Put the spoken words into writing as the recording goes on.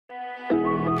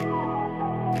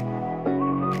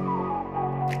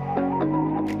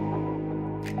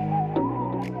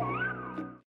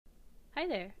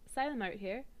AsilemART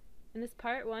here. In this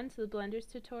part 1 to the Blenders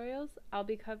tutorials, I'll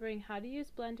be covering how to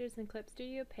use blenders in Clip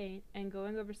Studio Paint and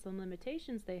going over some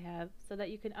limitations they have so that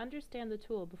you can understand the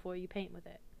tool before you paint with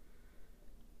it.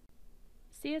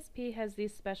 CSP has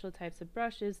these special types of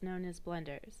brushes known as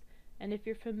blenders, and if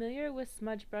you're familiar with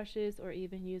smudge brushes or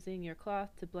even using your cloth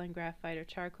to blend graphite or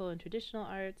charcoal in traditional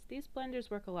arts, these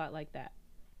blenders work a lot like that.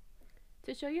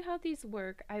 To show you how these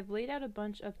work, I've laid out a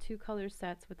bunch of 2-color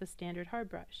sets with a standard hard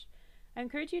brush. I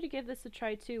encourage you to give this a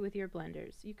try too with your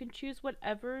blenders. You can choose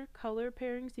whatever color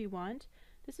pairings you want.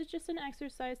 This is just an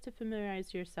exercise to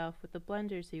familiarize yourself with the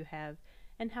blenders you have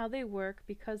and how they work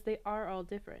because they are all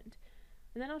different.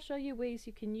 And then I'll show you ways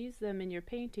you can use them in your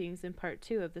paintings in part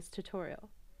 2 of this tutorial.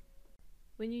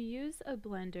 When you use a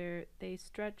blender, they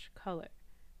stretch color,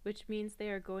 which means they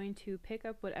are going to pick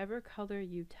up whatever color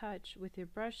you touch with your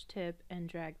brush tip and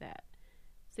drag that.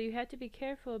 So you have to be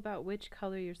careful about which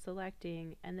color you're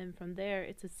selecting, and then from there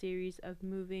it's a series of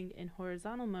moving in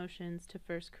horizontal motions to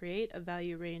first create a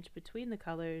value range between the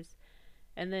colors,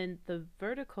 and then the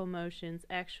vertical motions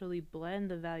actually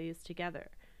blend the values together.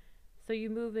 So you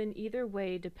move in either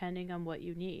way depending on what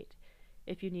you need.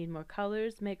 If you need more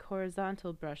colors, make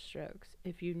horizontal brush strokes.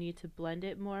 If you need to blend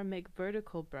it more, make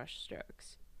vertical brush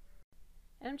strokes.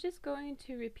 And I'm just going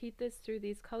to repeat this through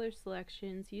these color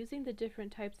selections using the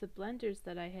different types of blenders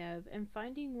that I have and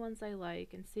finding ones I like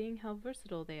and seeing how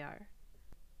versatile they are.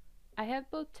 I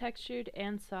have both textured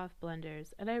and soft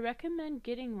blenders, and I recommend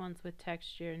getting ones with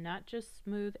texture, not just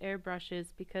smooth airbrushes,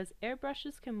 because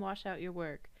airbrushes can wash out your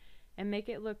work and make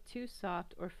it look too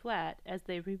soft or flat as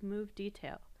they remove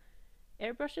detail.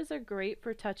 Airbrushes are great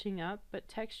for touching up, but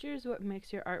texture is what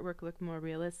makes your artwork look more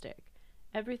realistic.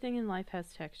 Everything in life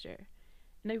has texture.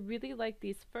 And I really like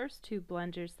these first 2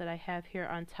 blenders that I have here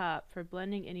on top for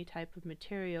blending any type of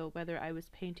material, whether I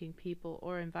was painting people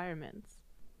or environments.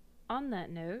 On that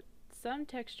note, some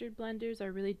textured blenders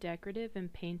are really decorative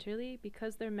and painterly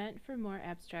because they're meant for more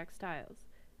abstract styles.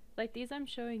 Like these I'm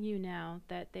showing you now,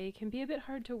 that they can be a bit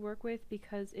hard to work with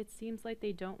because it seems like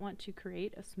they don't want to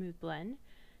create a smooth blend,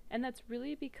 and that's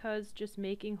really because just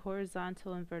making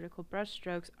horizontal and vertical brush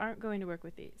strokes aren't going to work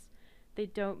with these. They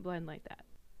don't blend like that.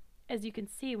 As you can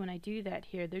see when I do that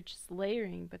here, they're just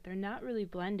layering, but they're not really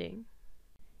blending.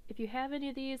 If you have any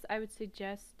of these, I would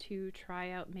suggest to try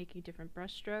out making different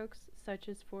brush strokes, such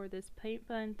as for this Paint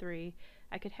Blend 3,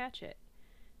 I could hatch it.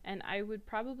 And I would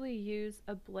probably use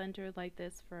a blender like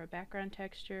this for a background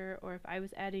texture, or if I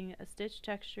was adding a stitch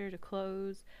texture to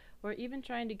clothes, or even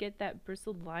trying to get that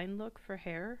bristled line look for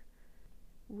hair.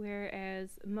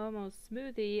 Whereas MOMO's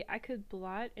Smoothie, I could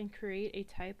blot and create a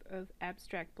type of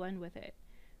abstract blend with it,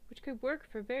 which could work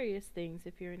for various things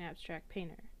if you're an abstract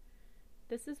painter.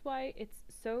 This is why it's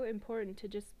so important to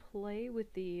just play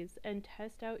with these and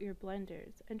test out your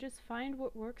blenders and just find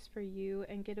what works for you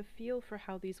and get a feel for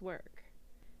how these work.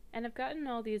 And I've gotten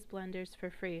all these blenders for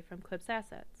free from Clip's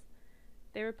Assets.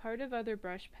 They were part of other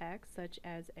brush packs such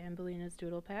as AMBELLINA'S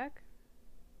Doodle Pack,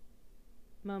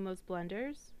 MOMO's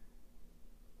Blenders,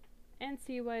 and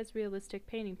CY's Realistic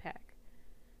Painting Pack.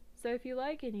 So if you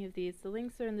like any of these, the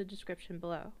links are in the description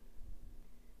below.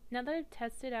 Now that I've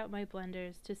tested out my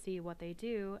blenders to see what they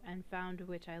do and found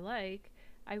which I like,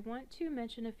 I want to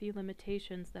mention a few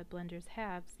limitations that blenders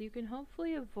have so you can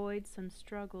hopefully avoid some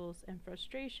struggles and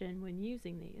frustration when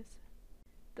using these.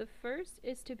 The first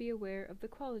is to be aware of the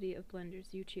quality of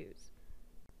blenders you choose.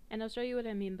 And I'll show you what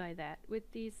I mean by that with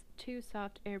these 2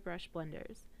 soft airbrush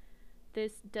blenders.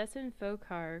 This Dessin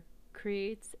Focard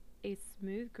creates a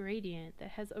smooth gradient that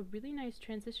has a really nice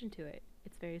transition to it.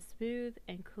 It's very smooth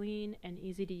and clean and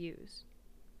easy to use.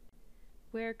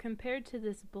 Where compared to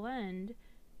this blend,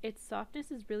 its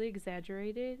softness is really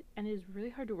exaggerated and is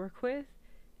really hard to work with.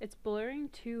 It's blurring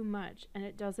too much and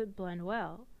it doesn't blend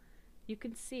well. You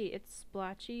can see it's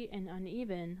splotchy and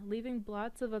uneven, leaving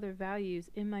blots of other values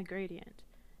in my gradient.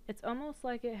 It's almost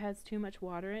like it has too much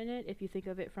water in it if you think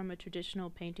of it from a traditional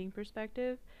painting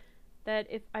perspective, that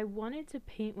if I wanted to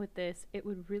paint with this, it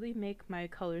would really make my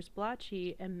colors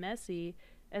blotchy and messy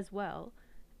as well,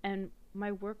 and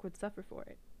my work would suffer for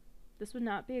it. This would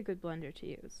not be a good blender to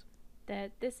use.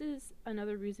 This is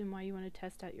another reason why you want to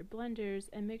test out your blenders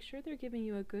and make sure they're giving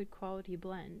you a good quality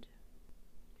blend.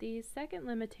 The second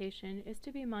limitation is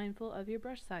to be mindful of your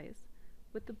brush size.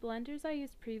 With the blenders I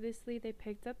used previously, they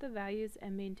picked up the values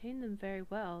and maintained them very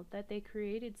well, that they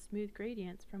created smooth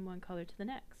gradients from one color to the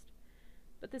next.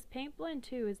 But this Paint Blend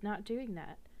 2 is not doing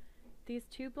that. These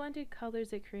 2 blended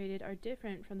colors it created are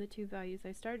different from the 2 values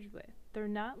I started with. They're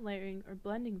not layering or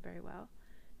blending very well,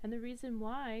 and the reason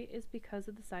why is because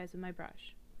of the size of my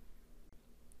brush.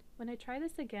 When I try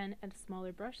this again at a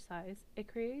smaller brush size,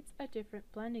 it creates a different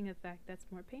blending effect that's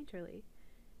more painterly.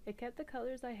 It kept the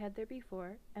colors I had there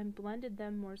before and blended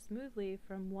them more smoothly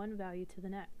from one value to the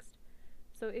next.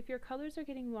 So if your colors are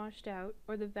getting washed out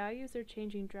or the values are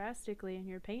changing drastically in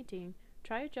your painting,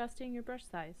 try adjusting your brush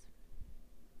size.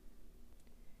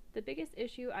 The biggest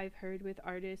issue I've heard with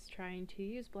artists trying to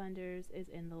use blenders is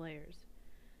in the layers.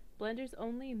 Blenders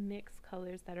only mix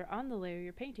colors that are on the layer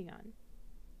you're painting on.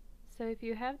 So if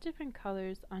you have different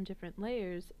colors on different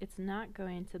layers, it's not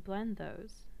going to blend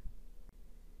those.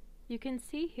 You can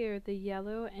see here the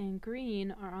yellow and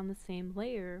green are on the same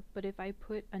layer, but if I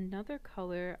put another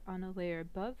color on a layer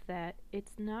above that,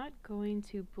 it's not going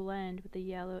to blend with the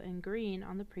yellow and green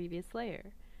on the previous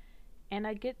layer. And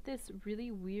I get this really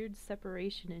weird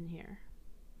separation in here.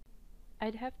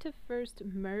 I'd have to first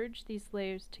merge these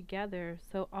layers together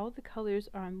so all the colors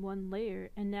are on one layer,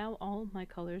 and now all my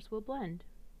colors will blend.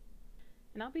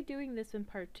 And I'll be doing this in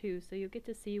part 2, so you'll get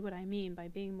to see what I mean by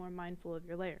being more mindful of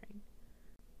your layering.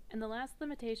 And the last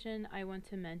limitation I want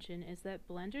to mention is that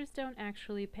blenders don't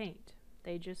actually paint.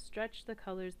 They just stretch the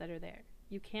colors that are there.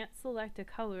 You can't select a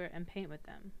color and paint with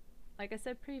them. Like I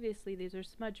said previously, these are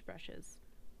smudge brushes.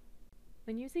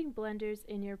 When using blenders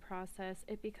in your process,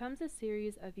 it becomes a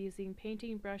series of using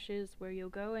painting brushes where you'll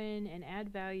go in and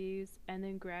add values and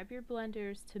then grab your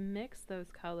blenders to mix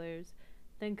those colors,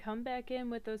 then come back in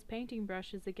with those painting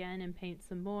brushes again and paint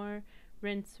some more,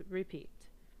 rinse, repeat.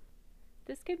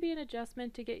 This can be an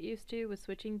adjustment to get used to with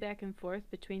switching back and forth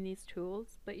between these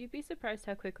tools, but you'd be surprised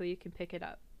how quickly you can pick it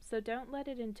up. So don't let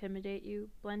it intimidate you.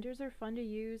 Blenders are fun to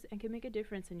use and can make a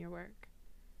difference in your work.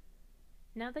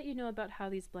 Now that you know about how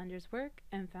these blenders work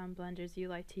and found blenders you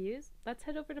like to use, let's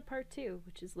head over to part 2,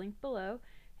 which is linked below,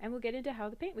 and we'll get into how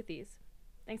to paint with these.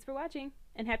 Thanks for watching,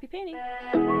 and happy painting!